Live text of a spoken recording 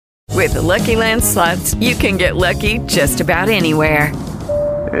With the Lucky Land Slots, you can get lucky just about anywhere.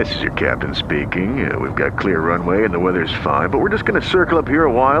 This is your captain speaking. We've got clear runway and the weather's fine, but we're just going to circle up here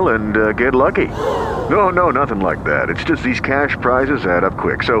a while and get lucky. No, nothing like that. It's just these cash prizes add up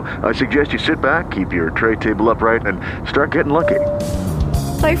quick. So I suggest you sit back, keep your tray table upright, and start getting lucky.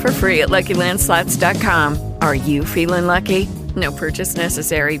 Play for free at LuckyLandSlots.com. Are you feeling lucky? No purchase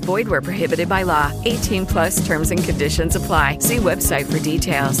necessary. Void where prohibited by law. 18 plus terms and conditions apply. See website for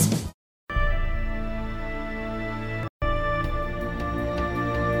details.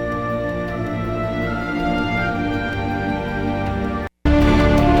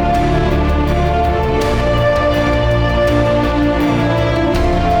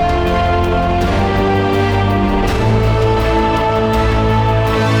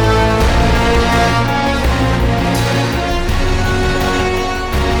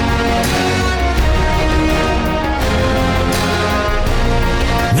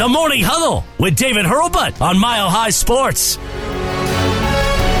 The Morning Huddle with David Hurlbut on Mile High Sports.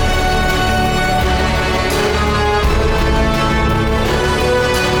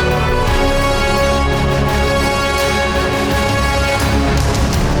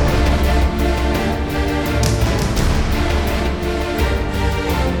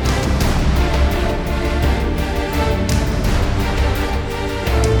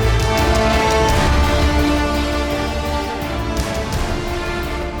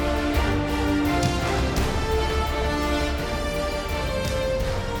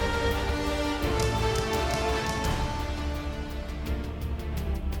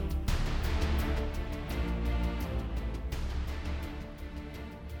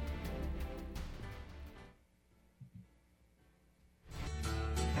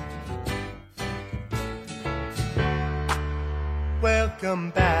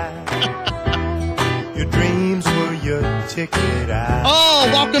 Welcome back. Your dreams were your ticket out. Oh,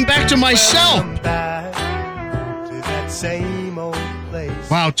 welcome back to myself. Welcome back to that same old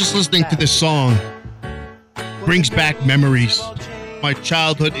place. Wow, just listening to this song brings back memories. My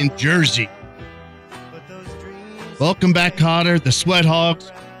childhood in Jersey. Welcome back, Cotter, the Sweat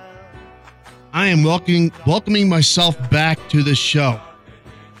Hogs. I am welcoming myself back to the show.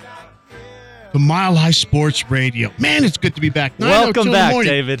 The Mile High Sports Radio. Man, it's good to be back. Welcome back,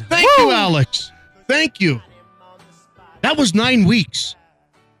 David. Thank you, Alex. Thank you. That was 9 weeks.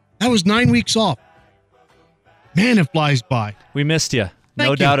 That was 9 weeks off. Man, it flies by. We missed you.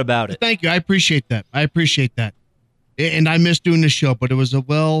 No doubt about it. Thank you. I appreciate that. And I missed doing the show, but it was a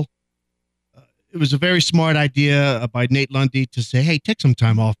very smart idea by Nate Lundy to say, hey, take some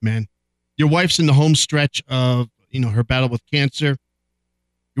time off, man. Your wife's in the home stretch of, her battle with cancer.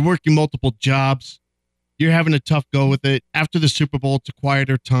 You're working multiple jobs. You're having a tough go with it. After the Super Bowl, it's a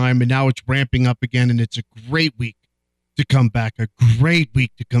quieter time, and now it's ramping up again, and it's a great week to come back. A great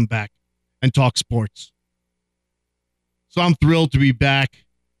week to come back and talk sports. So I'm thrilled to be back.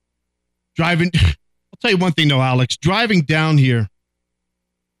 Driving, I'll tell you one thing, though, Alex. Driving down here,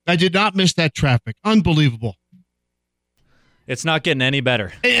 I did not miss that traffic. Unbelievable. It's not getting any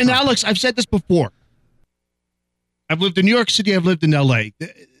better. And Alex, I've said this before. I've lived in New York City. I've lived in L.A.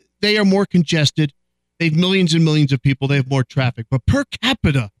 They are more congested. They have millions and millions of people. They have more traffic. But per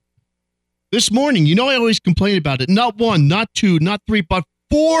capita, this morning, I always complain about it. Not one, not two, not three, but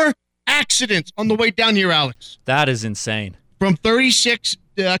 4 accidents on the way down here, Alex. That is insane. From 36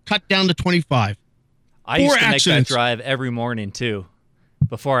 cut down to 25. I used to make that drive every morning, too,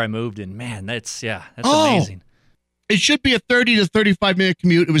 before I moved. And, man, that's amazing. It should be a 30 to 35-minute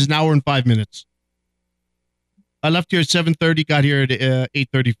commute. It was an hour and 5 minutes. I left here at 7:30, got here at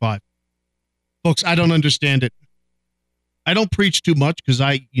 8:35. Folks, I don't understand it. I don't preach too much because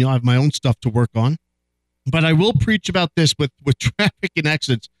I have my own stuff to work on. But I will preach about this with traffic and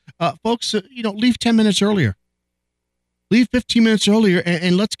accidents. Folks, leave 10 minutes earlier. Leave 15 minutes earlier,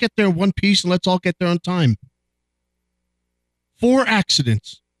 and let's get there in one piece, and let's all get there on time. 4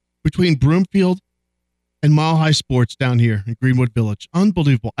 accidents between Broomfield and Mile High Sports down here in Greenwood Village.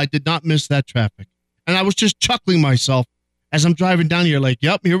 Unbelievable. I did not miss that traffic. And I was just chuckling myself as I'm driving down here like,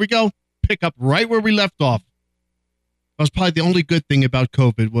 yep, here we go. Pick up right where we left off. That was probably the only good thing about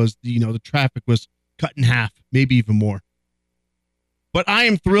COVID was, the traffic was cut in half, maybe even more. But I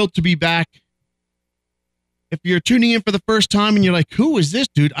am thrilled to be back. If you're tuning in for the first time and you're like, who is this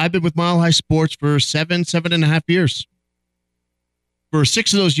dude? I've been with Mile High Sports for 7.5 years. For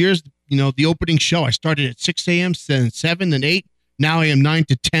 6 of those years, the opening show, I started at 6 a.m., then 7, then 8. Now I am 9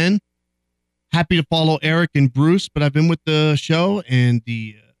 to 10. Happy to follow Eric and Bruce, but I've been with the show and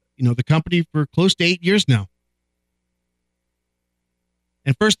the company for close to 8 years now.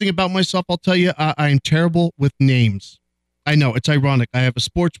 And first thing about myself, I'll tell you, I am terrible with names. I know, it's ironic. I have a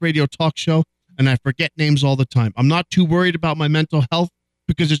sports radio talk show, and I forget names all the time. I'm not too worried about my mental health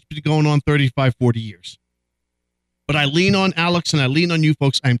because it's been going on 35, 40 years. But I lean on Alex and I lean on you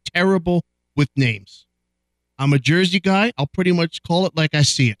folks. I'm terrible with names. I'm a Jersey guy. I'll pretty much call it like I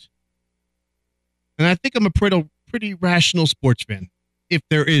see it. And I think I'm a pretty rational sports fan, if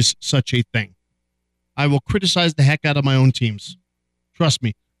there is such a thing. I will criticize the heck out of my own teams. Trust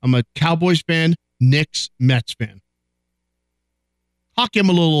me, I'm a Cowboys fan, Knicks, Mets fan. Hockey, I'm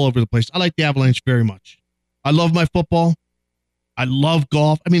a little all over the place. I like the Avalanche very much. I love my football. I love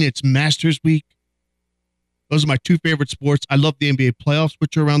golf. I mean, it's Masters Week. Those are my two favorite sports. I love the NBA playoffs,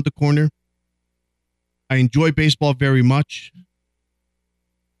 which are around the corner. I enjoy baseball very much.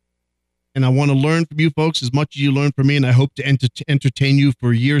 And I want to learn from you folks as much as you learn from me, and I hope to entertain you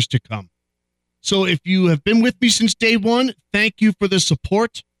for years to come. So if you have been with me since day one, thank you for the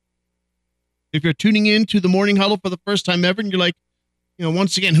support. If you're tuning in to the Morning Huddle for the first time ever, and you're like,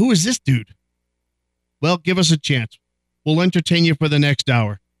 once again, who is this dude? Well, give us a chance. We'll entertain you for the next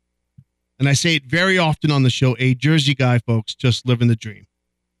hour. And I say it very often on the show, a Jersey guy, folks, just living the dream.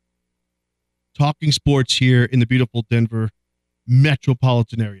 Talking sports here in the beautiful Denver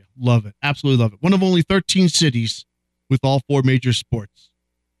metropolitan area. Love it. Absolutely love it. One of only 13 cities with all four major sports.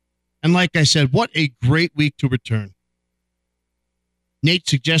 And like I said, what a great week to return. Nate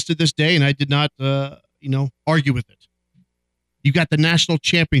suggested this day, and I did not, argue with it. You got the national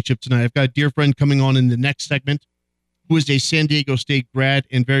championship tonight. I've got a dear friend coming on in the next segment who is a San Diego State grad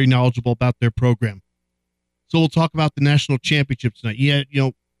and very knowledgeable about their program. So we'll talk about the national championship tonight. Yeah,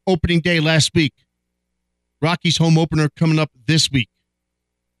 opening day last week. Rockies home opener coming up this week.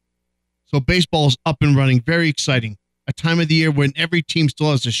 So baseball is up and running. Very exciting. A time of the year when every team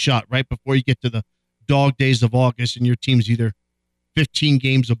still has a shot right before you get to the dog days of August and your team's either 15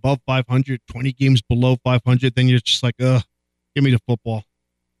 games above 500, 20 games below 500. Then you're just like, give me the football.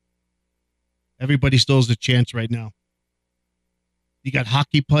 Everybody still has a chance right now. You got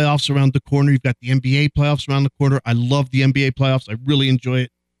hockey playoffs around the corner. You've got the NBA playoffs around the corner. I love the NBA playoffs. I really enjoy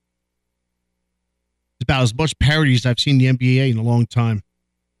it. It's about as much parity as I've seen the NBA in a long time.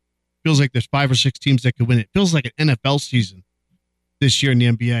 Feels like there's 5 or 6 teams that could win it. Feels like an NFL season this year in the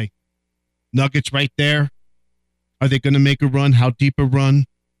NBA. Nuggets right there. Are they going to make a run? How deep a run?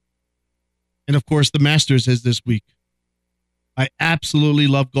 And, of course, the Masters is this week. I absolutely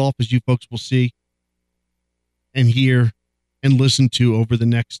love golf, as you folks will see and hear and listen to over the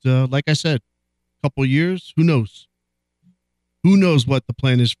next, like I said, couple years. Who knows? Who knows what the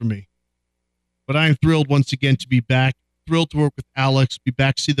plan is for me? But I am thrilled once again to be back. Thrilled to work with Alex. Be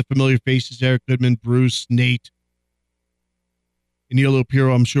back to see the familiar faces, Eric Goodman, Bruce, Nate, and Neil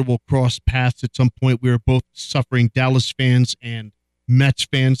Piro. I'm sure we'll cross paths at some point. We are both suffering Dallas fans and Mets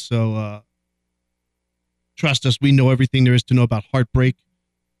fans, so trust us, we know everything there is to know about heartbreak.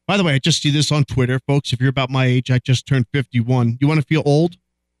 By the way, I just see this on Twitter, folks. If you're about my age, I just turned 51. You want to feel old?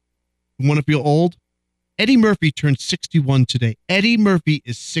 You want to feel old? Eddie Murphy turned 61 today. Eddie Murphy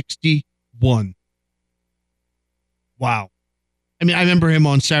is 61. Wow. I mean, I remember him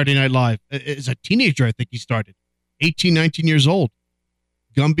on Saturday Night Live. As a teenager, I think he started. 18, 19 years old.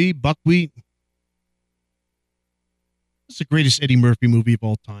 Gumby, Buckwheat. It's the greatest Eddie Murphy movie of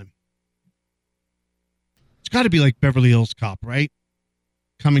all time. It's got to be like Beverly Hills Cop, right?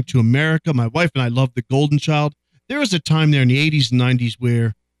 Coming to America. My wife and I loved The Golden Child. There was a time there in the 80s and 90s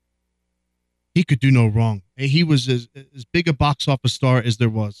where he could do no wrong. He was as big a box office star as there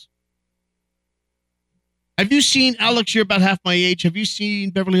was. Have you seen, Alex, you're about half my age. Have you seen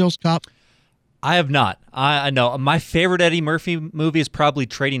Beverly Hills Cop? I have not. I know. My favorite Eddie Murphy movie is probably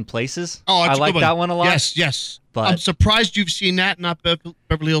Trading Places. Oh, I like that one a lot. Yes. But I'm surprised you've seen that, not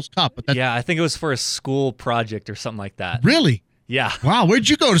Beverly Hills Cop. But yeah, I think it was for a school project or something like that. Really? Yeah. Wow. Where'd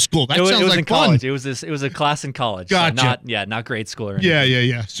you go to school? That sounds it was like in fun. college. It was a class in college. Gotcha. So not grade school or anything.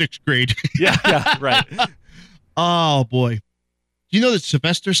 Yeah. 6th grade. yeah, right. Oh boy. Do you know that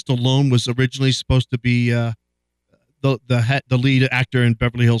Sylvester Stallone was originally supposed to be the lead actor in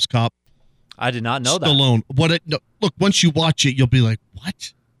Beverly Hills Cop? I did not know Stallone. Look, once you watch it, you'll be like,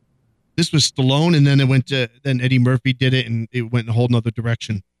 what? This was Stallone, and then Eddie Murphy did it, and it went in a whole nother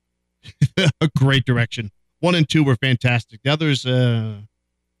direction. A great direction. 1 and 2 were fantastic. The other's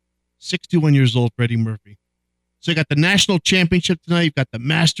 61 years old for Eddie Murphy. So you got the national championship tonight. You've got the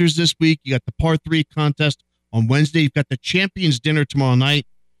Masters this week. You got the par 3 contest on Wednesday. You've got the Champions Dinner tomorrow night.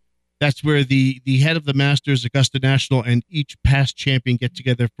 That's where the head of the Masters, Augusta National, and each past champion get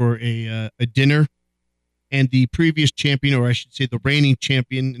together for a dinner. And the previous champion, or I should say the reigning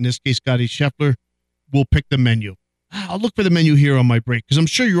champion, in this case, Scotty Scheffler, will pick the menu. I'll look for the menu here on my break because I'm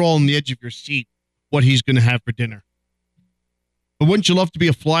sure you're all on the edge of your seat what he's going to have for dinner. But wouldn't you love to be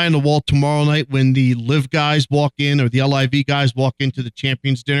a fly on the wall tomorrow night when the LIV guys walk in or the LIV guys walk into the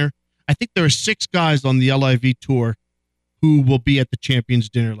Champions Dinner? I think there are 6 guys on the LIV tour who will be at the Champions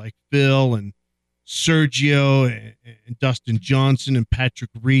Dinner, like Phil and Sergio and Dustin Johnson and Patrick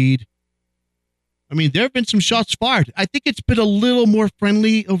Reed. I mean, there have been some shots fired. I think it's been a little more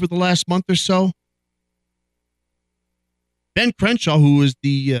friendly over the last month or so. Ben Crenshaw, who is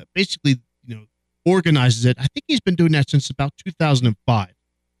the basically, organizes it, I think he's been doing that since about 2005.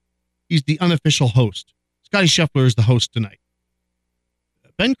 He's the unofficial host. Scotty Scheffler is the host tonight.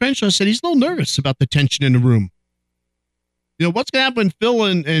 Ben Crenshaw said he's a little nervous about the tension in the room. What's going to happen when Phil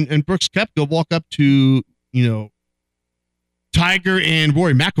and Brooks Koepka walk up to, Tiger and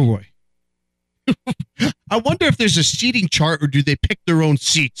Rory McIlroy? I wonder if there's a seating chart or do they pick their own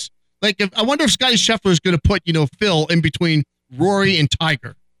seats? I wonder if Scotty Scheffler is going to put, Phil in between Rory and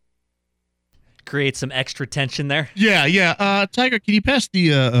Tiger. Create some extra tension there. Yeah. Tiger, can you pass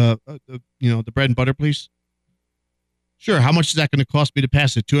the bread and butter, please? Sure. How much is that going to cost me to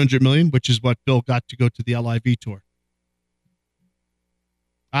pass it? $200 million, which is what Phil got to go to the LIV tour.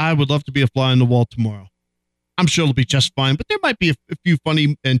 I would love to be a fly on the wall tomorrow. I'm sure it'll be just fine, but there might be a few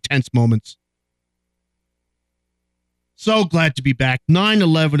funny and tense moments. So glad to be back.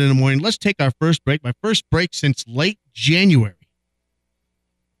 9:11 in the morning. Let's take our first break. My first break since late January.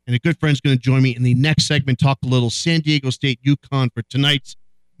 And a good friend's going to join me in the next segment, talk a little San Diego State UConn for tonight's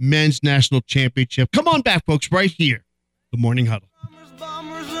men's national championship. Come on back, folks, right here. The Morning Huddle.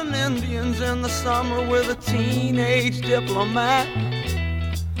 Bombers and Indians in the summer with a teenage diplomat.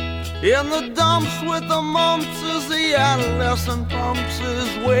 In the dumps with the mumps as the adolescent pumps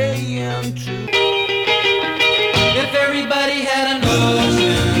his way into. If everybody had an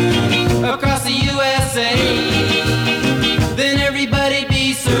ocean across the USA, then everybody'd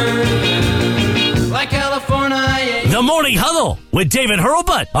be served like California. The Morning Huddle with David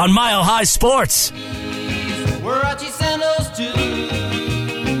Hurlbut on Mile High Sports. Warachi sandals too,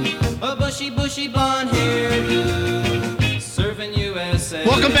 a bushy blonde hairdo, surfing USA.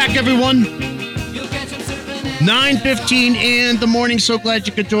 Welcome back, everyone. 9:15 in the morning. So glad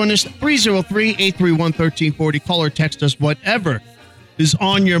you could join us. 303-831-1340. Call or text us whatever is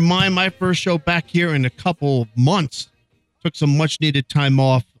on your mind. My first show back here in a couple of months. Took some much-needed time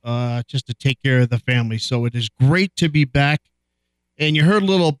off just to take care of the family. So it is great to be back. And you heard a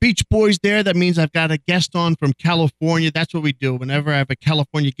little Beach Boys there. That means I've got a guest on from California. That's what we do. Whenever I have a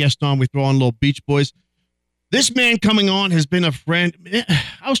California guest on, we throw on a little Beach Boys. This man coming on has been a friend.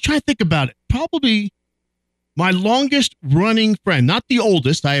 I was trying to think about it. Probably my longest running friend, not the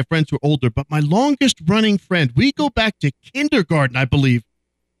oldest. I have friends who are older, but my longest running friend. We go back to kindergarten, I believe.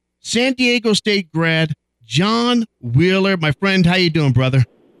 San Diego State grad, John Wheeler. My friend, how you doing, brother?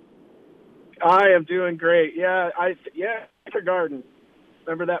 I am doing great. Kindergarten.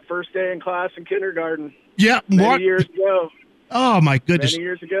 Remember that first day in class in kindergarten? Yeah, many years ago. Oh, my goodness. Many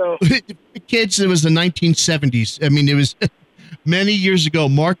years ago. Kids, it was the 1970s. I mean, it was many years ago.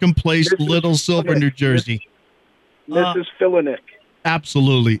 Markham Place, Little Silver, New Jersey. Mrs. Filinick.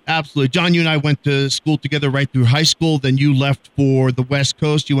 Absolutely. John, you and I went to school together right through high school. Then you left for the West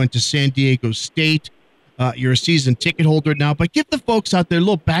Coast. You went to San Diego State. You're a season ticket holder now. But give the folks out there a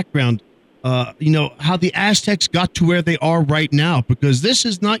little background, how the Aztecs got to where they are right now. Because this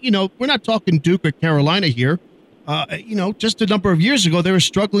is not, we're not talking Duke or Carolina here. Just a number of years ago, they were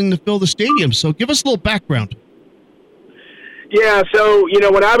struggling to fill the stadium. So give us a little background. Yeah, so,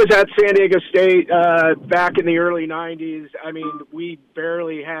 when I was at San Diego State back in the early 90s, I mean, we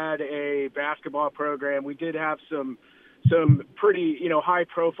barely had a basketball program. We did have some pretty,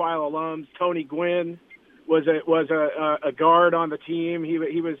 high-profile alums. Tony Gwynn was a guard on the team.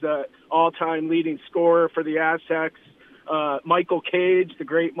 He was the all-time leading scorer for the Aztecs. Michael Cage, the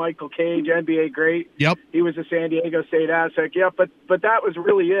great Michael Cage, NBA great. Yep. He was a San Diego State Aztec. Yeah, but that was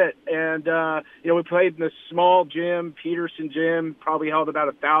really it. And, we played in this small gym, Peterson Gym, probably held about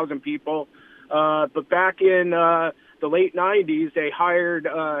 1,000 people. But back in the late 90s, they hired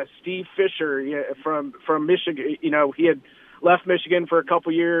Steve Fisher from Michigan. He had left Michigan for a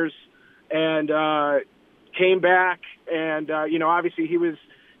couple years and came back. And, obviously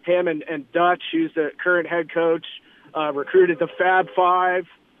him and Dutch, who's the current head coach, recruited the Fab Five,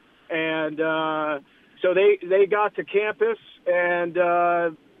 and so they got to campus and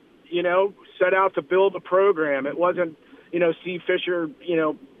set out to build a program. It wasn't Steve Fisher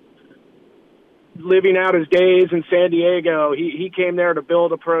living out his days in San Diego. He came there to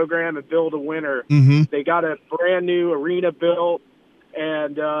build a program and build a winner. Mm-hmm. They got a brand new arena built,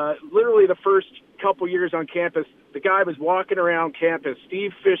 and literally the first couple years on campus, the guy was walking around campus.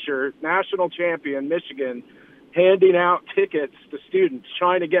 Steve Fisher, national champion, Michigan, handing out tickets to students,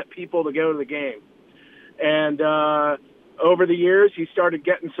 trying to get people to go to the game. And over the years, he started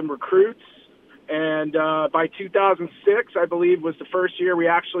getting some recruits. And by 2006, I believe, was the first year we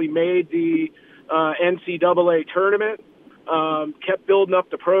actually made the NCAA tournament, kept building up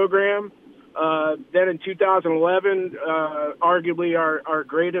the program. Then in 2011, arguably our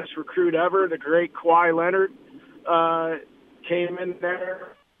greatest recruit ever, the great Kawhi Leonard, came in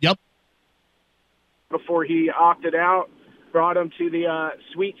there. Yep. Before he opted out, brought him to the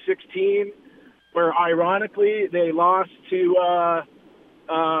Sweet 16, where ironically they lost to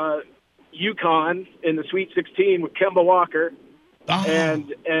UConn in the Sweet 16 with Kemba Walker. Oh.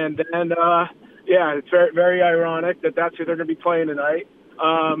 And then, it's very, very ironic that that's who they're going to be playing tonight.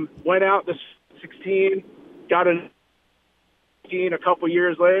 Went out the 16, got a couple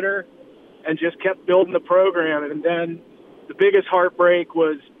years later, and just kept building the program. And then the biggest heartbreak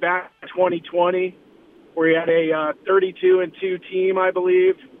was back in 2020, where he had a 32-2 team, I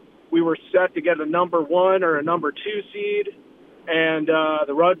believe. We were set to get a number 1 or a number 2 seed, and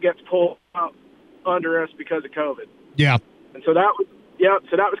the rug gets pulled out under us because of COVID. Yeah. And so that was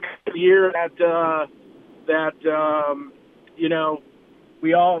kind of the year that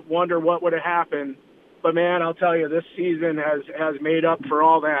we all wonder what would have happened. But man, I'll tell you, this season has made up for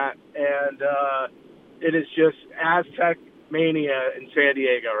all that, and it is just Aztec mania in San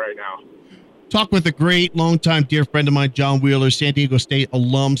Diego right now. Talk with a great longtime dear friend of mine, John Wheeler, San Diego State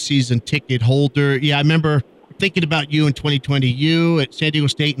alum, season ticket holder. Yeah, I remember thinking about you in 2020. You at San Diego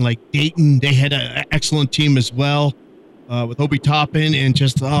State and like Dayton, they had an excellent team as well, with Obi Toppin and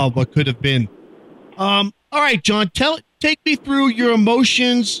just what could have been. All right, John, take me through your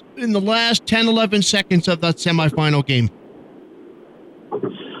emotions in the last 10, 11 seconds of that semifinal game.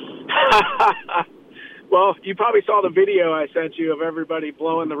 Well, you probably saw the video I sent you of everybody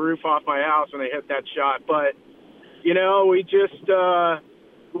blowing the roof off my house when they hit that shot. But, we just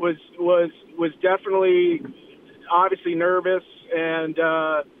was definitely obviously nervous. And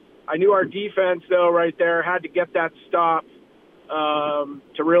I knew our defense, though, right there had to get that stop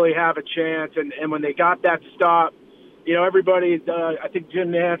to really have a chance. And when they got that stop, everybody, I think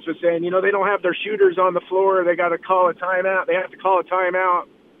Jim Nance was saying, they don't have their shooters on the floor. They got to call a timeout. They have to call a timeout.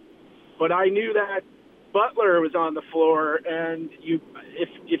 But I knew that Butler was on the floor, and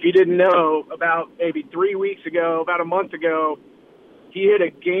if you didn't know, about maybe 3 weeks ago, about a month ago, he hit a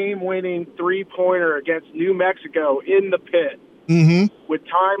game-winning three-pointer against New Mexico in the pit with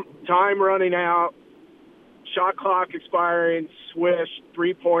time running out, shot clock expiring, swish,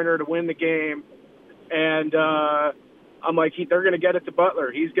 three-pointer to win the game. And I'm like, they're going to get it to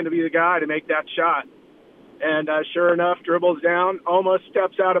Butler. He's going to be the guy to make that shot. And sure enough, dribbles down, almost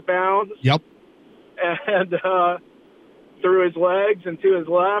steps out of bounds. Yep. And through his legs and to his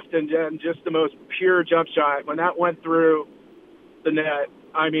left, and just the most pure jump shot. When that went through the net,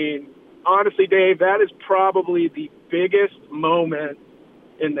 I mean, honestly, Dave, that is probably the biggest moment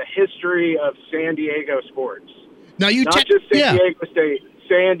in the history of San Diego sports. Now you not just San Diego State,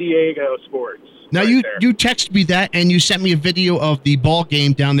 San Diego sports. Now you texted me that, and you sent me a video of the ball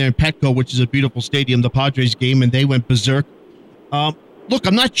game down there in Petco, which is a beautiful stadium, the Padres game, and they went berserk. Look,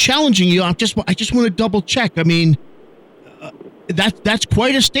 I'm not challenging you. I just want to double check. I mean, that's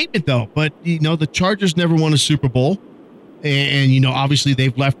quite a statement, though. But the Chargers never won a Super Bowl, and obviously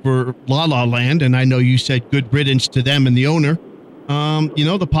they've left for La La Land. And I know you said good riddance to them and the owner.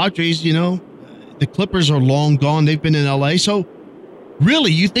 The Padres, the Clippers are long gone. They've been in LA. So,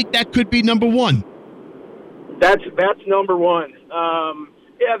 really, you think that could be number one? That's number one.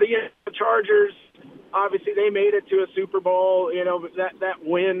 The Chargers. Obviously, they made it to a Super Bowl. That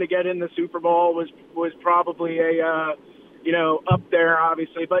win to get in the Super Bowl was probably up there,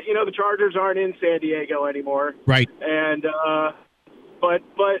 obviously. But the Chargers aren't in San Diego anymore, right? And but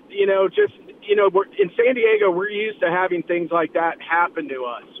we're in San Diego. We're used to having things like that happen to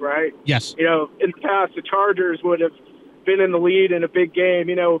us, right? Yes. In the past, the Chargers would have been in the lead in a big game.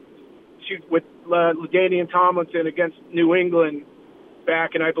 With LaDainian Tomlinson against New England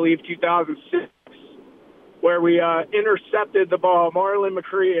back in, I believe, 2006. Where we intercepted the ball, Marlon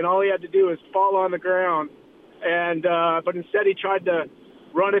McCree, and all he had to do is fall on the ground. And but instead he tried to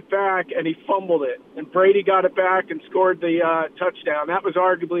run it back, and he fumbled it. And Brady got it back and scored the touchdown. That was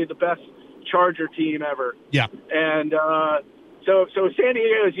arguably the best Charger team ever. Yeah. And so San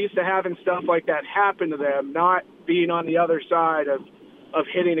Diego is used to having stuff like that happen to them, not being on the other side of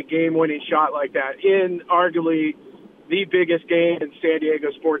hitting a game-winning shot like that in arguably the biggest game in San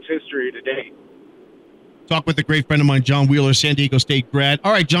Diego sports history to date. Talk with a great friend of mine, John Wheeler, San Diego State grad.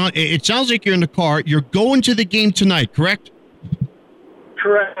 All right, John, it sounds like you're in the car. You're going to the game tonight, correct?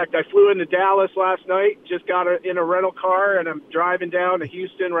 Correct. I flew into Dallas last night, just got in a rental car, and I'm driving down to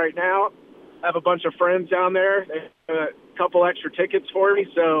Houston right now. I have a bunch of friends down there. They have a couple extra tickets for me,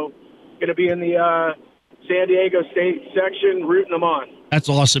 so going to be in the San Diego State section rooting them on. That's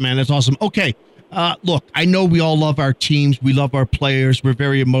awesome, man. That's awesome. Okay, look, I know we all love our teams. We love our players. We're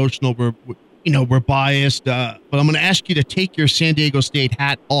very emotional. We're biased. But I'm going to ask you to take your San Diego State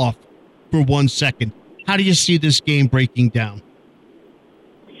hat off for 1 second. How do you see this game breaking down?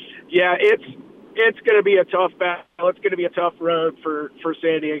 Yeah, it's going to be a tough battle. It's going to be a tough road for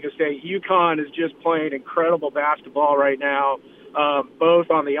San Diego State. UConn is just playing incredible basketball right now, both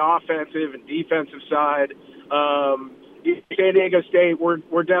on the offensive and defensive side. San Diego State,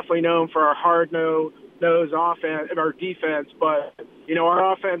 we're definitely known for our hard-nosed offense, our defense, but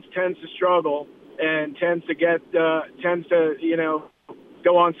our offense tends to struggle and tends to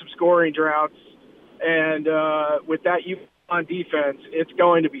go on some scoring droughts. And with that UConn defense, it's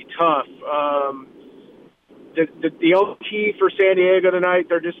going to be tough. The only key for San Diego tonight,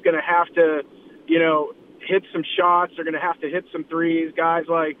 they're just going to have to, hit some shots. They're going to have to hit some threes. Guys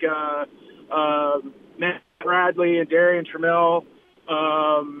like Matt Bradley and Darian Trammell,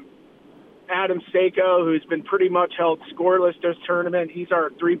 Adam Seiko, who's been pretty much held scoreless this tournament. He's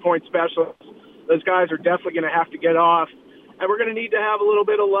our three-point specialist. Those guys are definitely going to have to get off. And we're going to need to have a little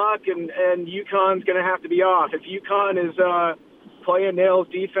bit of luck, and UConn's going to have to be off. If UConn is playing nails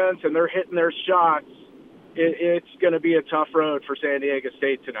defense and they're hitting their shots, it's going to be a tough road for San Diego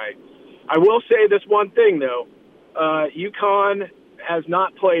State tonight. I will say this one thing, though. UConn has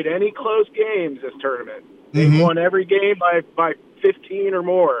not played any close games this tournament. They've won every game by 15 or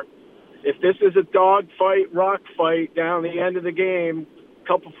more. If this is a dogfight, rock fight down the end of the game,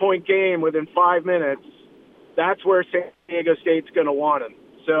 couple-point game within 5 minutes, that's where San Diego State's going to want them.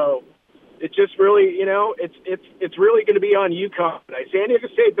 So it's just really, it's really going to be on UConn. San Diego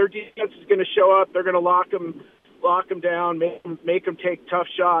State, their defense is going to show up. They're going to lock them down, make them take tough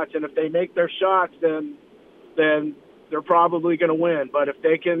shots. And if they make their shots, then they're probably going to win. But if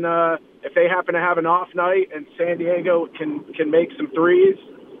they can, if they happen to have an off night and San Diego can make some threes,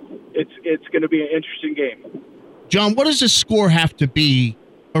 it's going to be an interesting game. John, what does the score have to be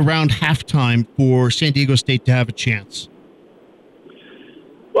around halftime for San Diego State to have a chance?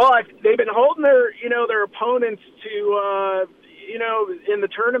 Well, they've been holding their opponents to, in the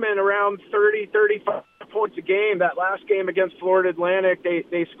tournament around 30, 35 points a game. That last game against Florida Atlantic,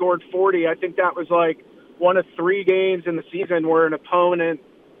 they scored 40. I think that was like one of 3 games in the season where an opponent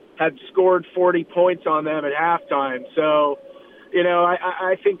had scored 40 points on them at halftime. So,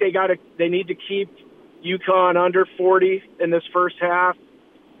 I think they need to keep UConn under 40 in this first half,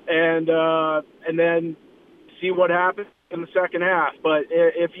 and then see what happens in the second half. But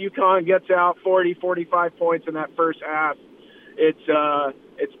if UConn gets out 40, 45 points in that first half,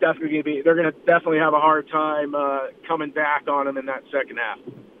 it's definitely going to be. They're going to definitely have a hard time coming back on them in that second half.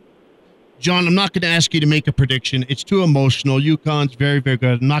 John, I'm not going to ask you to make a prediction. It's too emotional. UConn's very, very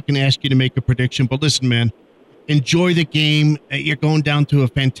good. I'm not going to ask you to make a prediction. But listen, man, enjoy the game. You're going down to a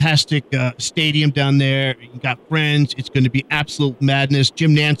fantastic stadium down there. You got friends. It's going to be absolute madness.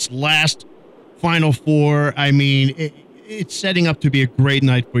 Jim Nance's last Final Four. I mean, it's setting up to be a great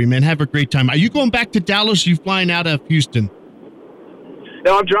night for you, man. Have a great time. Are you going back to Dallas? Or are you flying out of Houston?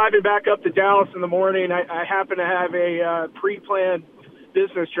 No, I'm driving back up to Dallas in the morning. I happen to have a pre-planned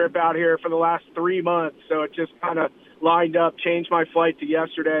business trip out here for the last 3 months, so it just kind of lined up. Changed my flight to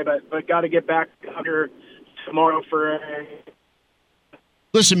yesterday, but got to get back out here tomorrow for a...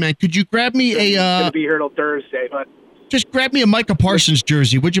 Listen, man, could you grab me a... going to be here till Thursday, but... Just grab me a Micah Parsons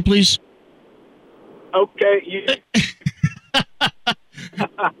jersey, would you please? Okay.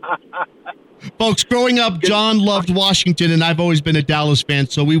 Folks, growing up, John loved Washington, and I've always been a Dallas fan,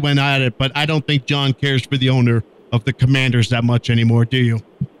 so we went at it, but I don't think John cares for the owner of the Commanders that much anymore, do you?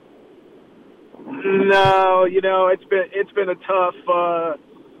 No, it's been a tough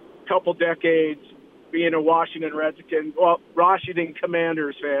couple decades being a Washington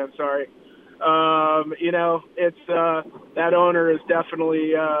Commanders fan, sorry. It's that owner is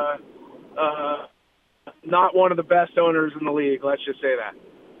definitely not one of the best owners in the league, let's just say that.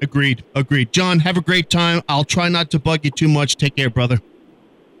 Agreed. John, have a great time. I'll try not to bug you too much. Take care, brother.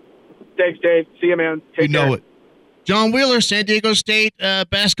 Thanks, Dave. See you, man. Take care. You know it. John Wheeler, San Diego State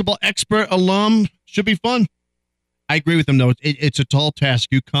basketball expert, alum. Should be fun. I agree with him, though. It's a tall task.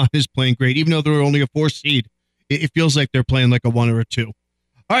 UConn is playing great. Even though they're only a 4 seed, it feels like they're playing like a 1 or a 2.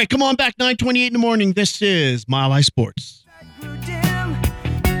 All right, come on back, 9:28 in the morning. This is Mile High Sports. I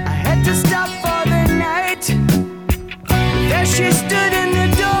had to stop for the night. There she stood in the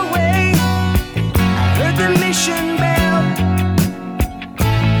doorway. I heard the mission bell.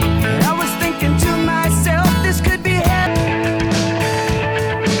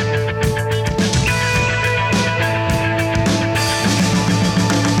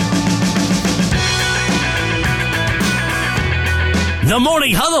 The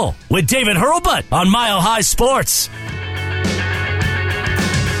Morning Huddle with David Hurlbut on Mile High Sports.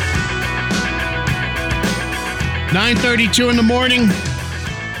 9:32 in the morning.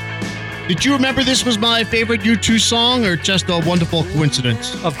 Did you remember this was my favorite U2 song, or just a wonderful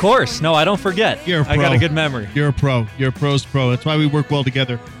coincidence? Of course. No, I don't forget. You're a pro. I got a good memory. You're a pro. You're a pro's pro. That's why we work well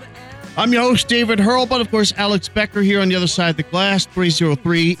together. I'm your host, David Hurlbut. Of course, Alex Becker here on the other side of the glass,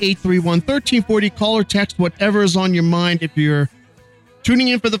 303-831-1340. Call or text whatever is on your mind. If you're tuning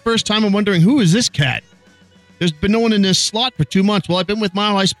in for the first time and wondering, who is this cat? There's been no one in this slot for 2 months. Well, I've been with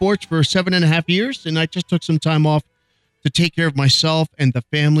Mile High Sports for 7.5 years, and I just took some time off to take care of myself and the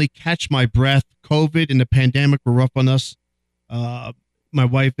family, catch my breath. COVID and the pandemic were rough on us. My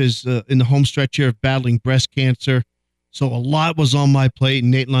wife is in the home stretch here of battling breast cancer. So a lot was on my plate,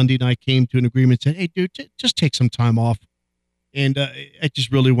 and Nate Lundy and I came to an agreement and said, hey, dude, just take some time off. And I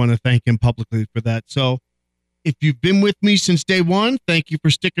just really want to thank him publicly for that. So if you've been with me since day one, thank you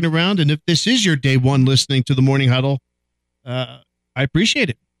for sticking around. And if this is your day one listening to the Morning Huddle, I appreciate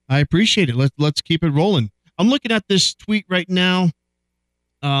it. I appreciate it. Let's keep it rolling. I'm looking at this tweet right now.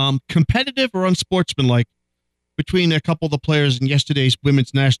 Competitive or unsportsmanlike between a couple of the players in yesterday's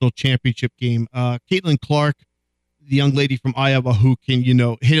women's national championship game. Caitlin Clark, the young lady from Iowa who can,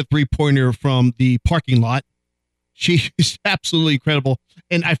 hit a three-pointer from the parking lot. She is absolutely incredible.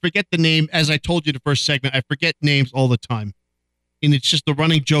 And I forget the name. As I told you the first segment, I forget names all the time. And it's just a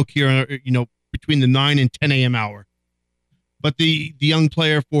running joke here, between the 9 and 10 a.m. hour. But the young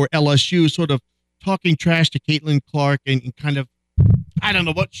player for LSU sort of talking trash to Caitlin Clark and kind of, I don't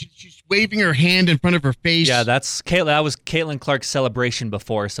know what, she's waving her hand in front of her face. Yeah, that was Caitlin Clark's celebration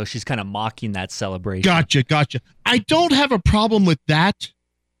before, so she's kind of mocking that celebration. Gotcha. I don't have a problem with that.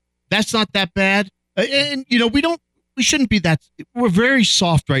 That's not that bad. And, we shouldn't be that. We're very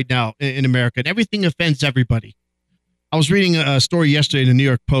soft right now in America, and everything offends everybody. I was reading a story yesterday in the New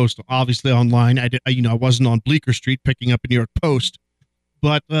York Post, obviously online. I wasn't on Bleecker Street picking up a New York Post,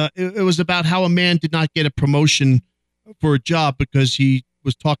 but it was about how a man did not get a promotion for a job because he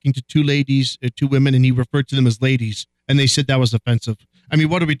was talking to two women, and he referred to them as ladies, and they said that was offensive. I mean,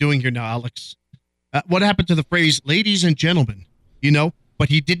 what are we doing here now, Alex? What happened to the phrase ladies and gentlemen, But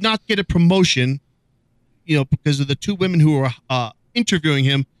he did not get a promotion, because of the two women who were interviewing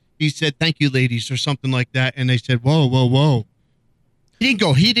him. He said, thank you, ladies, or something like that. And they said, whoa. He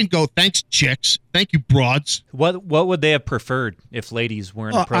didn't go, thanks, chicks. Thank you, broads. What would they have preferred if ladies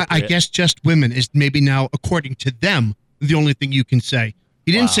weren't appropriate? I guess just women is maybe now, according to them, the only thing you can say.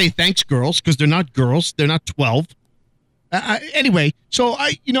 He didn't say thanks, girls, because they're not girls. They're not 12. Anyway, so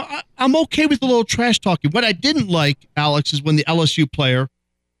I'm okay with a little trash talking. What I didn't like, Alex, is when the LSU player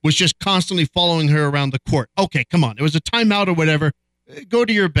was just constantly following her around the court. Okay, come on. It was a timeout or whatever. Go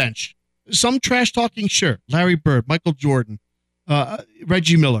to your bench. Some trash talking, sure. Larry Bird, Michael Jordan,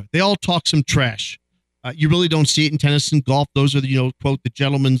 Reggie Miller. They all talk some trash. You really don't see it in tennis and golf. Those are the, quote, the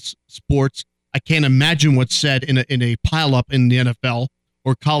gentleman's sports. I can't imagine what's said in a pileup in the NFL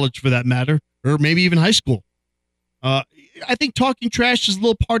or college for that matter, or maybe even high school. I think talking trash is a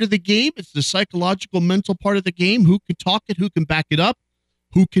little part of the game. It's the psychological, mental part of the game. Who can talk it? Who can back it up?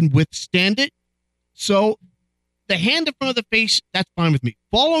 Who can withstand it? So the hand in front of the face, that's fine with me.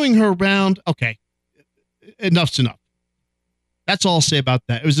 Following her around, okay, enough's enough. That's all I'll say about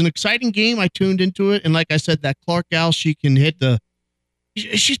that. It was an exciting game. I tuned into it. And like I said, that Clark gal, she can hit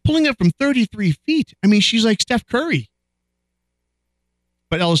she's pulling it from 33 feet. I mean, she's like Steph Curry.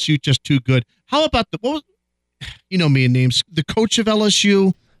 But LSU just too good. How about me and names, the coach of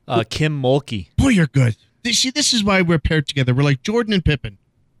LSU? Kim Mulkey. Boy, you're good. See, this is why we're paired together. We're like Jordan and Pippen.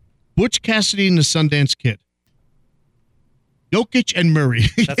 Butch Cassidy and the Sundance Kid. Jokic and Murray.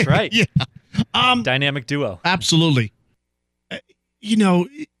 That's right. Yeah. Dynamic duo. Absolutely.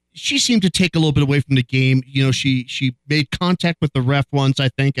 She seemed to take a little bit away from the game. She made contact with the ref once, I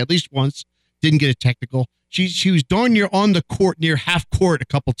think, at least once. Didn't get a technical. She was darn near on the court, near half court a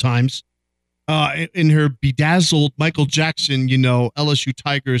couple times. In her bedazzled Michael Jackson, LSU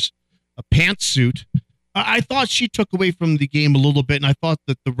Tigers pantsuit. I thought she took away from the game a little bit, and I thought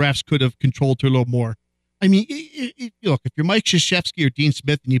that the refs could have controlled her a little more. I mean, look, if you're Mike Krzyzewski or Dean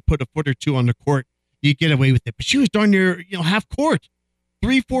Smith and you put a foot or two on the court, you get away with it. But she was darn near, half court,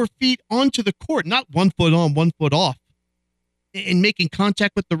 3-4 feet onto the court, not 1 foot on, 1 foot off, and making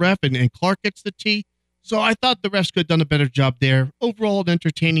contact with the ref, and Clark gets the tee. So I thought the refs could have done a better job there. Overall, an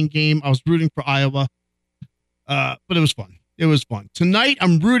entertaining game. I was rooting for Iowa, but it was fun. It was fun. Tonight,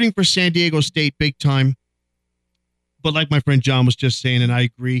 I'm rooting for San Diego State big time. But like my friend John was just saying, and I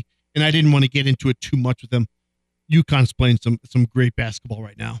agree, and I didn't want to get into it too much with them, UConn's playing some great basketball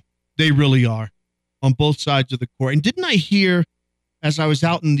right now. They really are on both sides of the court. And didn't I hear as I was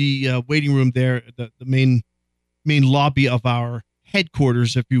out in the waiting room there, the main lobby of our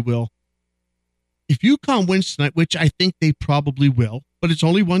headquarters, if you will. If UConn wins tonight, which I think they probably will, but it's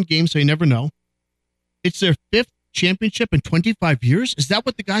only one game, so you never know. It's their 5th championship in 25 years. Is that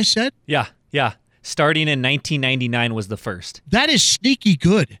what the guy said? Yeah. Starting in 1999 was the first. That is sneaky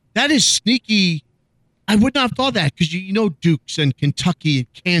good. That is sneaky. I would not have thought that because you know Dukes and Kentucky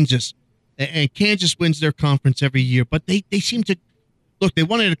and Kansas. And Kansas wins their conference every year. But they seem to, look, they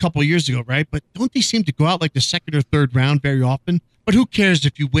won it a couple of years ago, right? But don't they seem to go out like the second or third round very often? But who cares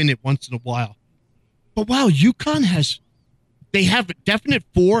if you win it once in a while? But wow, UConn they have a definite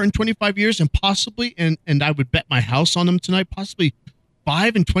 4 in 25 years and possibly, and I would bet my house on them tonight, possibly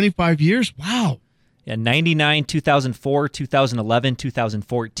 5 in 25 years. Wow. Yeah, 99, 2004, 2011,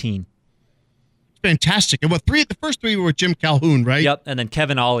 2014. Fantastic. And the first 3 were with Jim Calhoun, right? Yep, and then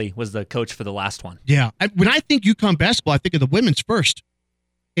Kevin Ollie was the coach for the last one. Yeah. When I think UConn basketball, I think of the women's first.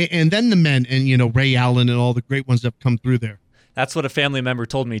 And then the men and, Ray Allen and all the great ones that have come through there. That's what a family member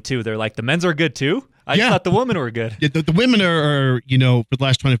told me, too. They're like, the men's are good, too? I thought the women were good. Yeah, the women are, for the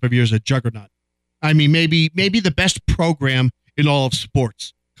last 25 years, a juggernaut. I mean, maybe the best program in all of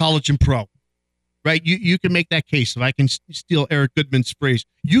sports, college and pro. Right? You can make that case. If I can steal Eric Goodman's phrase,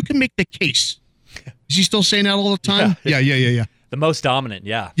 you can make the case. Is he still saying that all the time? Yeah. The most dominant,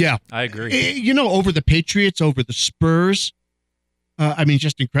 yeah. Yeah. I agree. Over the Patriots, over the Spurs.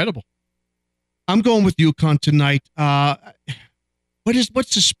 Just incredible. I'm going with UConn tonight.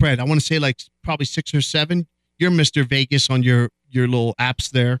 What's the spread? I want to say like probably 6 or 7. You're Mr. Vegas on your little apps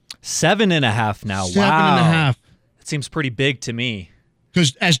there. 7.5 now. 7.5. It seems pretty big to me.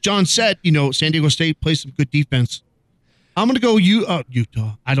 Because as John said, San Diego State plays some good defense. I'm going to go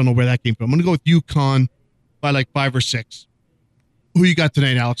Utah. I don't know where that came from. I'm going to go with UConn by like 5 or 6. Who you got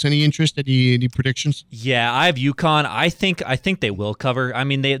tonight, Alex? Any interest? Any predictions? Yeah, I have UConn. I think they will cover. I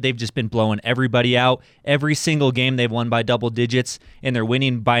mean, they've just been blowing everybody out. Every single game they've won by double digits, and they're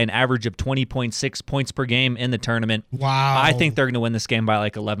winning by an average of 20.6 points per game in the tournament. Wow. I think they're going to win this game by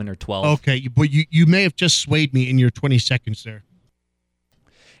like 11 or 12. Okay, but you may have just swayed me in your 20 seconds there.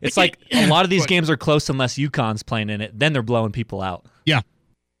 It's like a lot of these games are close unless UConn's playing in it. Then they're blowing people out. Yeah.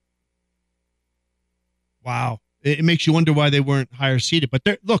 Wow. It makes you wonder why they weren't higher seeded. But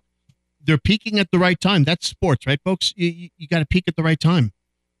they're peaking at the right time. That's sports, right, folks? You got to peak at the right time.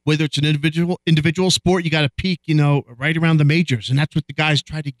 Whether it's an individual sport, you got to peak, right around the majors. And that's what the guys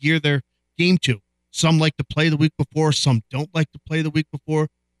try to gear their game to. Some like to play the week before. Some don't like to play the week before.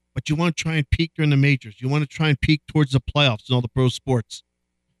 But you want to try and peak during the majors. You want to try and peak towards the playoffs and all the pro sports.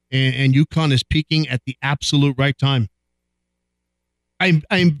 And UConn is peaking at the absolute right time. I'm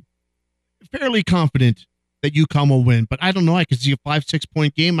fairly confident that UConn will win, but I don't know. I could see a 5-6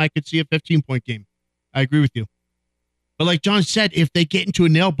 point game. I could see a 15-point game. I agree with you. But like John said, if they get into a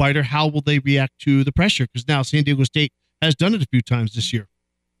nail biter, how will they react to the pressure? Because now San Diego State has done it a few times this year.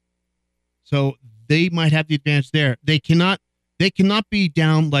 So they might have the advantage there. They cannot be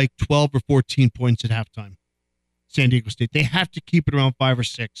down like 12 or 14 points at halftime. San Diego State. They have to keep it around 5 or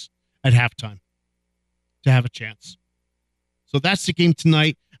 6 at halftime to have a chance. So that's the game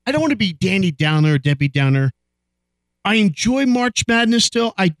tonight. I don't want to be Danny Downer or Debbie Downer. I enjoy March Madness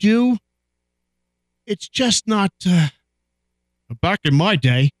still. I do. It's just not, back in my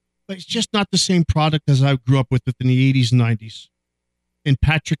day, but it's just not the same product as I grew up with in the 80s and 90s. And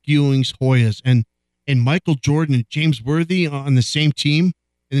Patrick Ewing's Hoyas and Michael Jordan and James Worthy on the same team.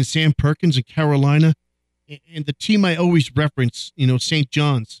 And then Sam Perkins in Carolina. And the team I always reference, St.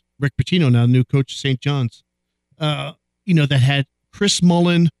 John's. Rick Pitino, now the new coach of St. John's. That had Chris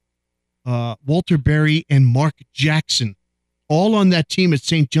Mullen, Walter Berry, and Mark Jackson all on that team at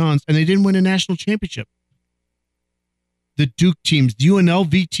St. John's, and they didn't win a national championship. The Duke teams, the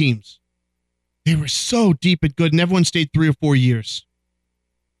UNLV teams, they were so deep and good, and everyone stayed 3 or 4 years.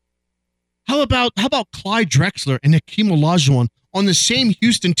 How about Clyde Drexler and Hakeem Olajuwon on the same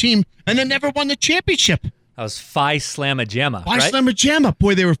Houston team, and they never won the championship? That was Phi Slamma Jamma, Phi Slamma Jamma.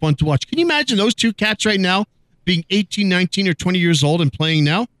 Boy, they were fun to watch. Can you imagine those two cats right now being 18, 19, or 20 years old and playing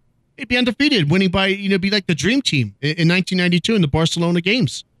now? They'd be undefeated, winning by, be like the dream team in 1992 in the Barcelona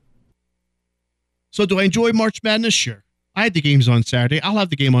games. So do I enjoy March Madness? Sure. I had the games on Saturday. I'll have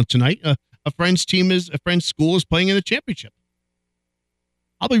the game on tonight. A friend's school is playing in the championship.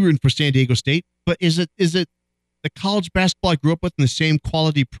 I'll be rooting for San Diego State, but is it the college basketball I grew up with in the same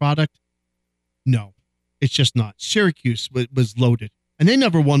quality product? No, it's just not. Syracuse was loaded, and they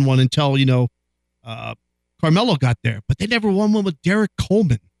never won one until, Carmelo got there, but they never won one with Derek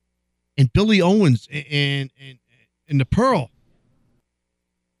Coleman and Billy Owens and the Pearl.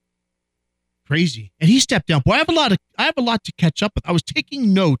 crazy. And he stepped down. Boy, I have a lot to catch up with. I was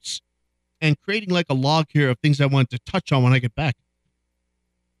taking notes and creating like a log here of things I wanted to touch on when I get back.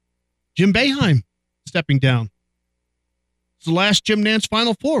 Jim Boeheim stepping down. It's the last Jim Nantz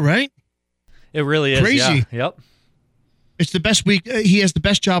Final Four, right? It really is. Crazy. Yeah. Yep. It's the best week. He has the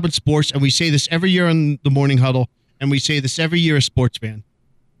best job in sports, and we say this every year on the Morning Huddle, and we say this every year as sports fan.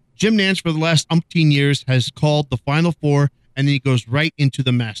 Jim Nantz, for the last umpteen years, has called the Final Four, and then he goes right into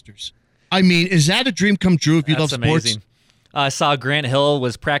the Masters. I mean, is that a dream come true if you love sports? Amazing. I saw Grant Hill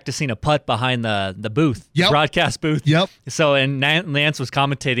was practicing a putt behind the booth, the broadcast booth. Yep. So, and Nance was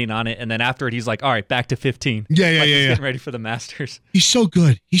commentating on it, and then after it, he's like, all right, back to 15. Yeah. He's getting ready for the Masters. He's so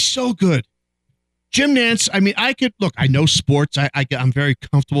good. Jim Nantz, I mean, I know sports. I'm very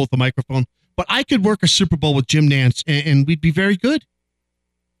comfortable with the microphone, but I could work a Super Bowl with Jim Nantz, and we'd be very good.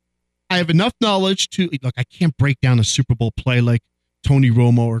 I have enough knowledge I can't break down a Super Bowl play like Tony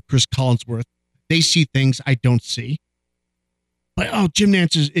Romo or Chris Collinsworth. They see things I don't see. But, Jim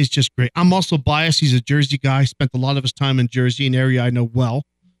Nantz is just great. I'm also biased. He's a Jersey guy. Spent a lot of his time in Jersey, an area I know well.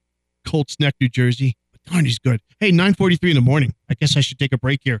 Colts Neck, New Jersey. But darn, he's good. Hey, 9:43 in the morning. I guess I should take a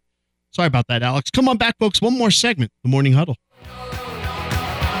break here. Sorry about that, Alex. Come on back, folks. One more segment, the Morning Huddle.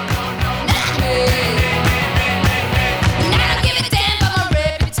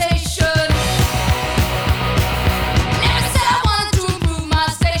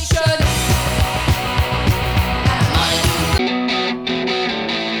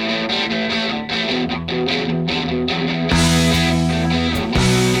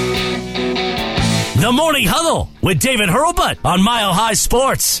 The Morning Huddle with David Hurlbut on Mile High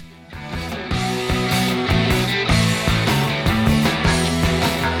Sports.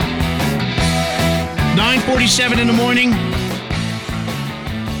 $9:47 in the morning.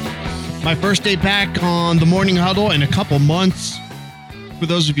 My first day back on the Morning Huddle in a couple months. For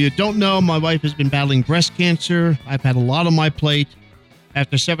those of you who don't know, my wife has been battling breast cancer. I've had a lot on my plate.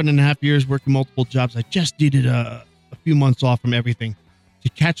 After 7.5 years working multiple jobs, I just needed a few months off from everything to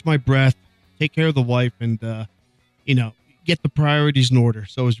catch my breath, take care of the wife, and, get the priorities in order.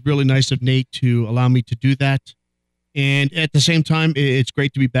 So it was really nice of Nate to allow me to do that. And at the same time, it's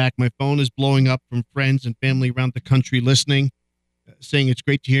great to be back. My phone is blowing up from friends and family around the country listening, saying it's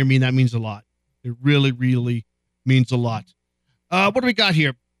great to hear me, and that means a lot. It really, really means a lot. What do we got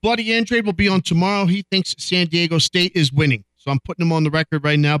here? Buddy Andrade will be on tomorrow. He thinks San Diego State is winning. So I'm putting him on the record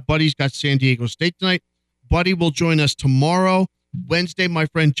right now. Buddy's got San Diego State tonight. Buddy will join us tomorrow. Wednesday, my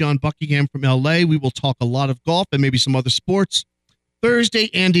friend John Buckingham from L.A. We will talk a lot of golf and maybe some other sports. Thursday,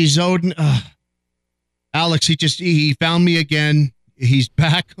 Andy Zoden. Alex, he found me again. He's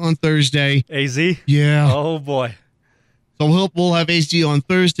back on Thursday. AZ? Yeah. Oh, boy. So we'll have AZ on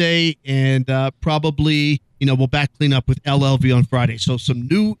Thursday, and probably, we'll back clean up with LLV on Friday. So some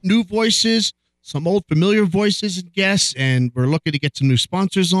new voices, some old familiar voices and guests, and we're looking to get some new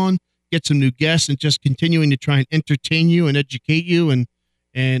sponsors on, get some new guests, and just continuing to try and entertain you and educate you, and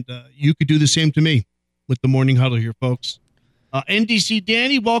you could do the same to me with the Morning Huddle here, folks. NDC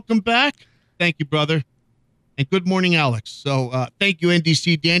Danny, welcome back. Thank you, brother. And good morning, Alex. So thank you,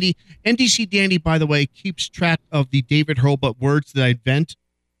 NDC Danny. NDC Danny, by the way, keeps track of the David Hurlbut words that I invent.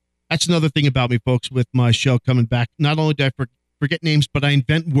 That's another thing about me, folks, with my show coming back. Not only do I forget names, but I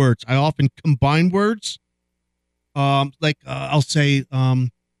invent words. I often combine words. I'll say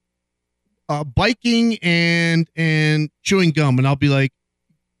biking and chewing gum, and I'll be like,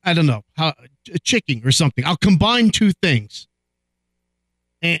 I don't know, chicking or something. I'll combine two things.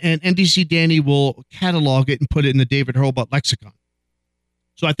 And NDC Danny will catalog it and put it in the David Hurlbut lexicon.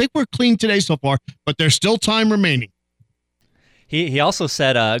 So I think we're clean today so far, but there's still time remaining. He also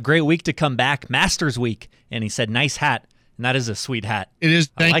said, great week to come back, Masters Week. And he said, nice hat. And that is a sweet hat. It is.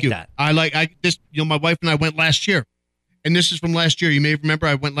 Thank you. That. My wife and I went last year. And this is from last year. You may remember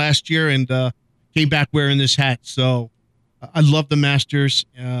I went last year and came back wearing this hat. So I love the Masters.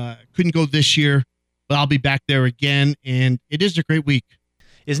 Couldn't go this year, but I'll be back there again. And it is a great week.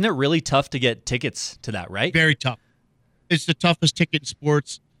 Isn't it really tough to get tickets to that, right? Very tough. It's the toughest ticket in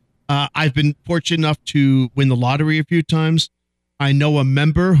sports. I've been fortunate enough to win the lottery a few times. I know a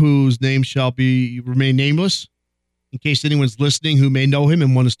member whose name shall remain nameless, in case anyone's listening who may know him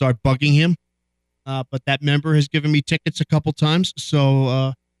and want to start bugging him. But that member has given me tickets a couple times.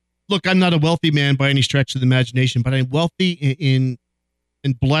 So, look, I'm not a wealthy man by any stretch of the imagination, but I'm wealthy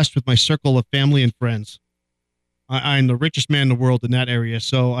and blessed with my circle of family and friends. I'm the richest man in the world in that area.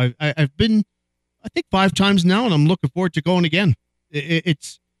 So I've been, I think, 5 times now, and I'm looking forward to going again.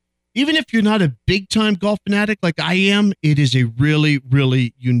 It's even if you're not a big time golf fanatic like I am, it is a really,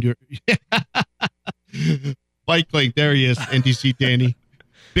 really Bickling. There he is, NDC Danny.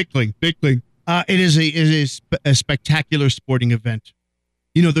 Bickling. It is a spectacular sporting event.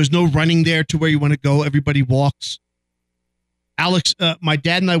 There's no running there to where you want to go. Everybody walks. Alex, my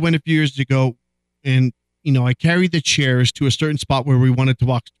dad and I went a few years ago, and I carried the chairs to a certain spot where we wanted to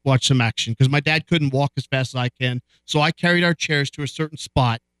watch some action because my dad couldn't walk as fast as I can. So I carried our chairs to a certain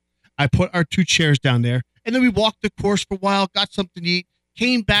spot. I put our 2 chairs down there, and then we walked the course for a while, got something to eat,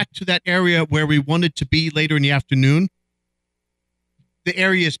 came back to that area where we wanted to be later in the afternoon. The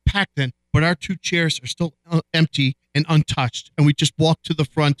area is packed then, but our 2 chairs are still empty and untouched. And we just walked to the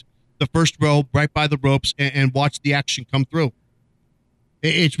front, the first row, right by the ropes, and watched the action come through.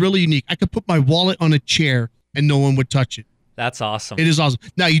 It's really unique. I could put my wallet on a chair and no one would touch it. That's awesome. It is awesome.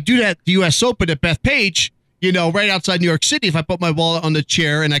 Now, you do that at the U.S. Open at Bethpage, right outside New York City. If I put my wallet on the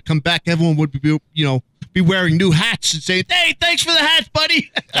chair and I come back, everyone would be wearing new hats and saying, "Hey, thanks for the hats,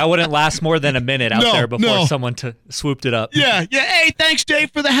 buddy." That wouldn't last more than a minute out there before someone swooped it up. Yeah. Hey, thanks, Dave,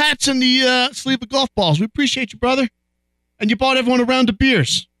 for the hats and the sleeve of golf balls. We appreciate you, brother. And you bought everyone a round of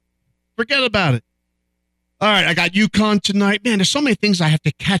beers. Forget about it. All right, I got UConn tonight. Man, there's so many things I have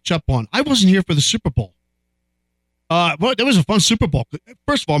to catch up on. I wasn't here for the Super Bowl. Well, there was a fun Super Bowl.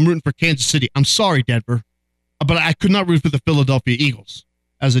 First of all, I'm rooting for Kansas City. I'm sorry, Denver, but I could not root for the Philadelphia Eagles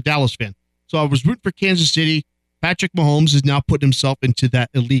as a Dallas fan. So I was rooting for Kansas City. Patrick Mahomes is now putting himself into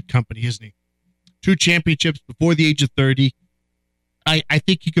that elite company, isn't he? 2 championships before the age of 30. I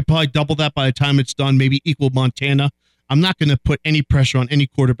think he could probably double that by the time it's done, maybe equal Montana. I'm not going to put any pressure on any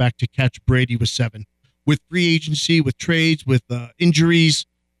quarterback to catch Brady with 7. With free agency, with trades, with injuries,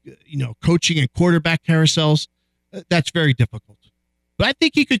 coaching and quarterback carousels, that's very difficult. But I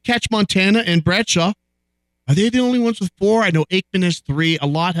think he could catch Montana and Bradshaw. Are they the only ones with 4? I know Aikman has 3.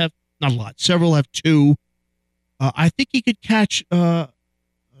 Several have 2. I think he could catch Tom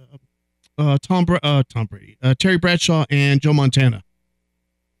Brady, Terry Bradshaw, and Joe Montana.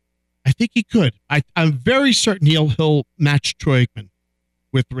 I think he could. I'm very certain he'll match Troy Aikman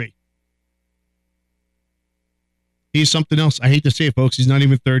with 3. He's something else. I hate to say it, folks. He's not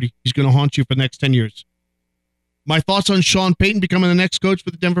even 30. He's going to haunt you for the next 10 years. My thoughts on Sean Payton becoming the next coach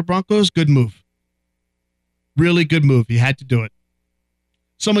for the Denver Broncos? Good move. Really good move. He had to do it.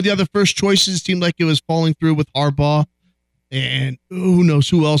 Some of the other first choices seemed like it was falling through with Harbaugh. And who knows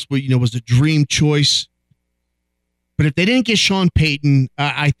who else was a dream choice. But if they didn't get Sean Payton,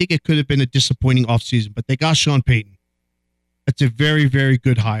 I think it could have been a disappointing offseason. But they got Sean Payton. That's a very, very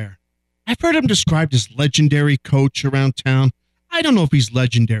good hire. I've heard him described as legendary coach around town. I don't know if he's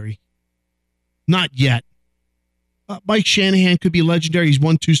legendary. Not yet. Mike Shanahan could be legendary. He's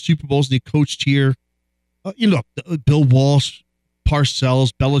won 2 Super Bowls and he coached here. Bill Walsh,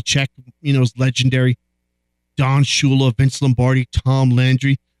 Parcells, Belichick, is legendary. Don Shula, Vince Lombardi, Tom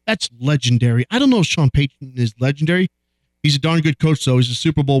Landry. That's legendary. I don't know if Sean Payton is legendary. He's a darn good coach, though. He's a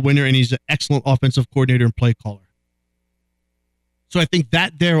Super Bowl winner, and he's an excellent offensive coordinator and play caller. So I think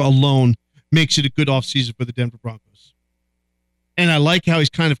that there alone makes it a good offseason for the Denver Broncos. And I like how he's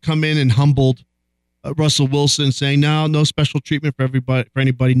kind of come in and humbled Russell Wilson, saying, no special treatment for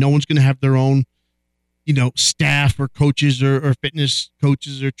anybody. No one's going to have their own, staff or coaches or fitness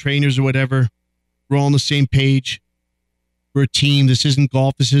coaches or trainers or whatever. We're all on the same page. We're a team. This isn't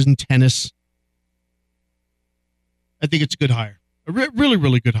golf. This isn't tennis. I think it's a good hire. A really,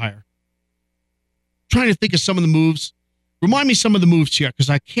 really good hire. Trying to think of some of the moves. Remind me some of the moves here, because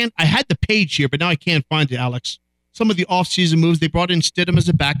I had the page here, but now I can't find it, Alex. Some of the offseason moves. They brought in Stidham as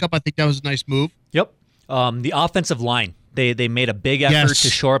a backup. I think that was a nice move. Yep. The offensive line. They made a big effort to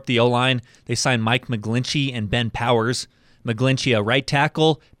shore up the O-line. They signed Mike McGlinchey and Ben Powers. McGlinchey, a right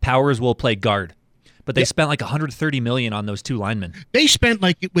tackle. Powers will play guard. But they spent like $130 million on those 2 linemen. They spent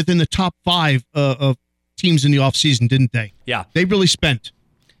like within the top 5 of teams in the offseason, didn't they? Yeah. They really spent.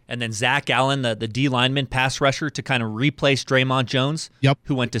 And then Zach Allen, the D lineman, pass rusher, to kind of replace Draymond Jones,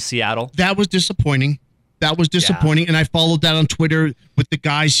 who went to Seattle. That was disappointing. And I followed that on Twitter with the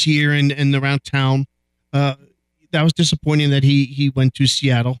guys here and around town. That was disappointing that he went to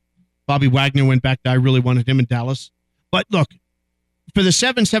Seattle. Bobby Wagner went back there. I really wanted him in Dallas. But look, for the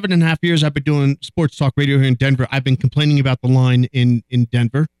 7.5 years I've been doing sports talk radio here in Denver, I've been complaining about the line in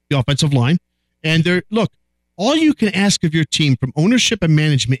Denver, the offensive line. And all you can ask of your team from ownership and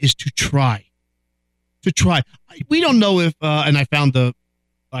management is to try. We don't know if, and I found the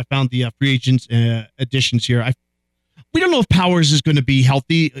free agents additions here. We don't know if Powers is going to be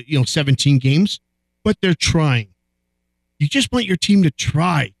healthy, 17 games, but they're trying. You just want your team to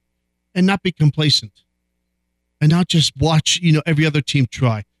try and not be complacent and not just watch, every other team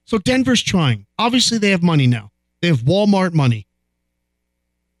try. So Denver's trying. Obviously, they have money now. They have Walmart money.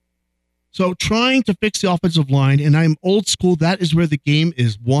 So trying to fix the offensive line, and I'm old school, that is where the game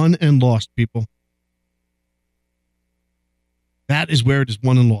is won and lost, people. That is where it is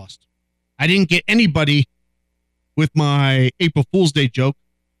won and lost. I didn't get anybody with my April Fool's Day joke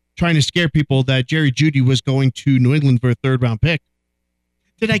trying to scare people that Jerry Jeudy was going to New England for a third-round pick.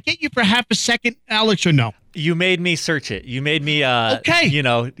 Did I get you for half a second, Alex, or no? You made me search it. You made me, okay.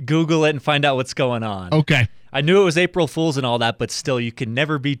 Google it and find out what's going on. Okay. I knew it was April Fool's and all that, but still, you can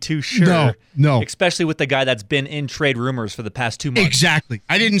never be too sure. No. Especially with the guy that's been in trade rumors for the past 2 months. Exactly.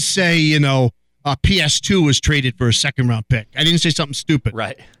 I didn't say, PS2 was traded for a second-round pick. I didn't say something stupid.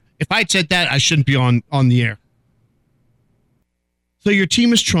 Right. If I'd said that, I shouldn't be on the air. So your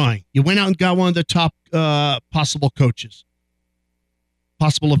team is trying. You went out and got one of the top possible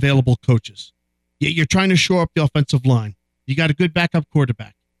available coaches. You're trying to shore up the offensive line. You got a good backup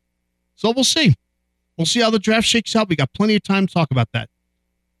quarterback. So we'll see. We'll see how the draft shakes out. We got plenty of time to talk about that.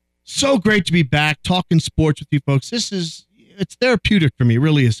 So great to be back talking sports with you folks. It's therapeutic for me. It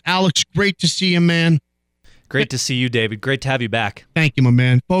really is. Alex, great to see you, man. Great to see you, David. Great to have you back. Thank you, my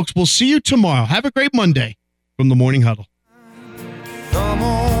man. Folks, we'll see you tomorrow. Have a great Monday from the Morning Huddle. Come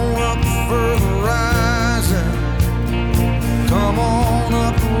on up for the rising. Come on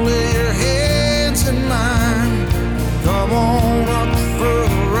up, lay your hands in mine. Come on up for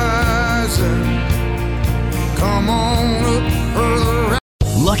the rising. Come on up for the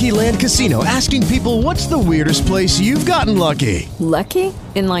rising. Lucky Land Casino, asking people, what's the weirdest place you've gotten lucky? Lucky?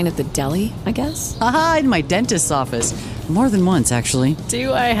 In line at the deli, I guess? Aha, in my dentist's office. More than once, actually.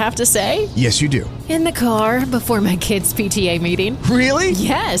 Do I have to say? Yes, you do. In the car before my kids' PTA meeting. Really?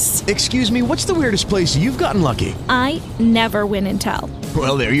 Yes. Excuse me, what's the weirdest place you've gotten lucky? I never win and tell.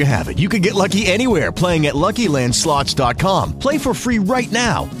 Well, there you have it. You can get lucky anywhere, playing at LuckyLandSlots.com. Play for free right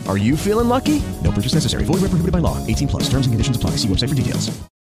now. Are you feeling lucky? No purchase necessary. Void where prohibited by law. 18+. Terms and conditions apply. See website for details.